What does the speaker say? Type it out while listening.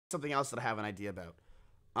something else that I have an idea about.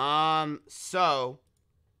 So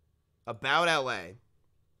about LA.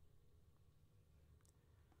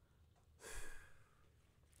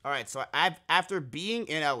 All right, so after being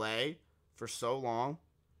in LA for so long,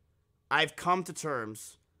 I've come to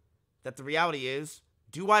terms that the reality is,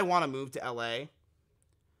 do I want to move to LA?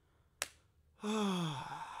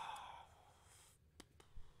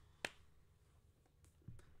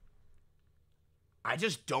 I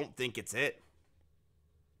just don't think it's it.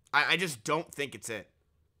 I just don't think it's it.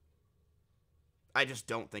 I just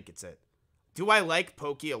don't think it's it. Do I like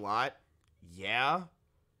Pokey a lot? Yeah.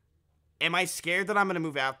 Am I scared that I'm going to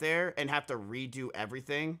move out there and have to redo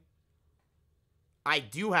everything? I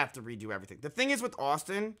do have to redo everything. The thing is with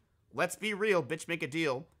Austin, let's be real, bitch, make a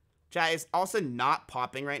deal. Chat, is Austin not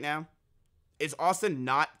popping right now? Is Austin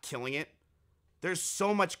not killing it? There's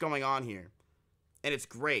so much going on here. And it's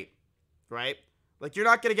great, right? Like, you're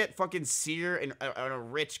not going to get fucking Seer and a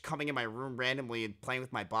Rich coming in my room randomly and playing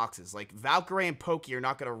with my boxes. Like, Valkyrie and Pokey are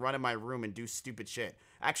not going to run in my room and do stupid shit.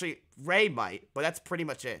 Actually, Ray might, but that's pretty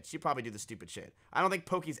much it. She'll probably do the stupid shit. I don't think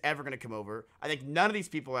Pokey's ever going to come over. I think none of these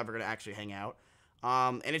people are ever going to actually hang out.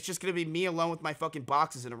 And it's just going to be me alone with my fucking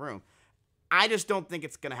boxes in a room. I just don't think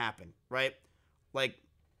it's going to happen, right? Like,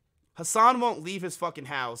 Hassan won't leave his fucking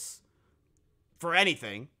house for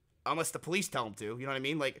anything unless the police tell him to. You know what I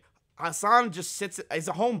mean? Like, Hassan just sits as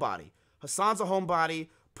a homebody. Hassan's a homebody.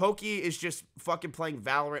 Pokey is just fucking playing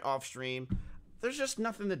Valorant off stream. There's just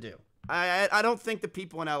nothing to do. I don't think the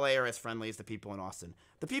people in LA are as friendly as the people in Austin.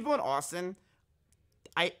 The people in Austin,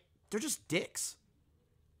 they're just dicks.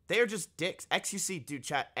 They are just dicks. xQc, dude,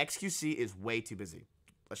 chat, xQc is way too busy.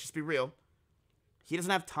 Let's just be real. He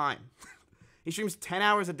doesn't have time. He streams 10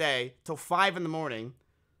 hours a day till 5 in the morning.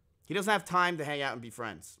 He doesn't have time to hang out and be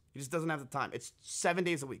friends. He just doesn't have the time. It's 7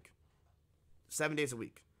 days a week. 7 days a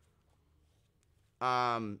week. You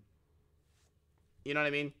know what I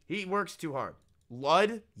mean? He works too hard.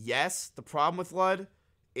 Lud, yes. The problem with Lud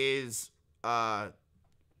is, I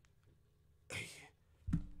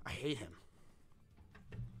hate him.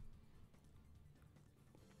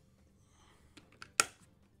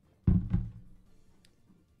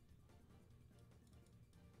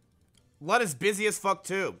 Lud is busy as fuck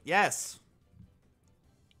too. Yes.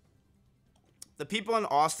 The people in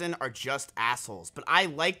Austin are just assholes. But I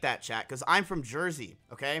like that, chat, because I'm from Jersey,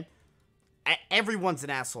 okay? Everyone's an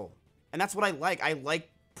asshole. And that's what I like. I like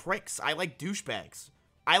pricks. I like douchebags.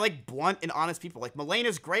 I like blunt and honest people. Like,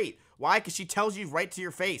 Melena's great. Why? Because she tells you right to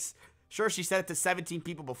your face. Sure, she said it to 17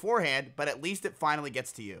 people beforehand, but at least it finally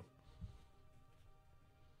gets to you.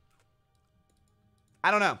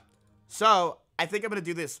 I don't know. So, I think I'm going to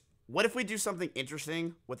do this. What if we do something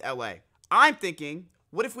interesting with LA? I'm thinking,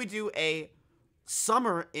 what if we do a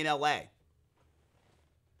summer in LA?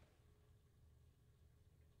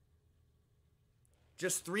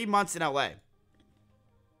 Just 3 months in LA.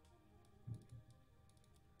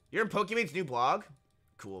 You're in Pokimane's new blog?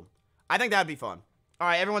 Cool. I think that'd be fun. All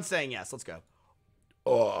right, everyone's saying yes. Let's go.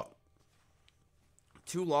 Oh.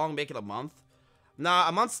 Too long, make it a month? Nah,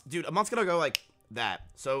 a month's... Dude, a month's gonna go like that.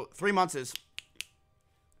 So, 3 months is...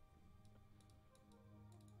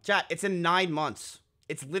 Chat, it's in 9 months.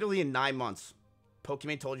 It's literally in 9 months.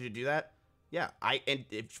 Pokimane told you to do that? Yeah,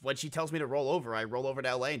 when she tells me to roll over, I roll over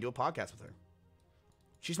to LA and do a podcast with her.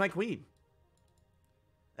 She's my queen.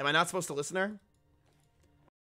 Am I not supposed to listen to her?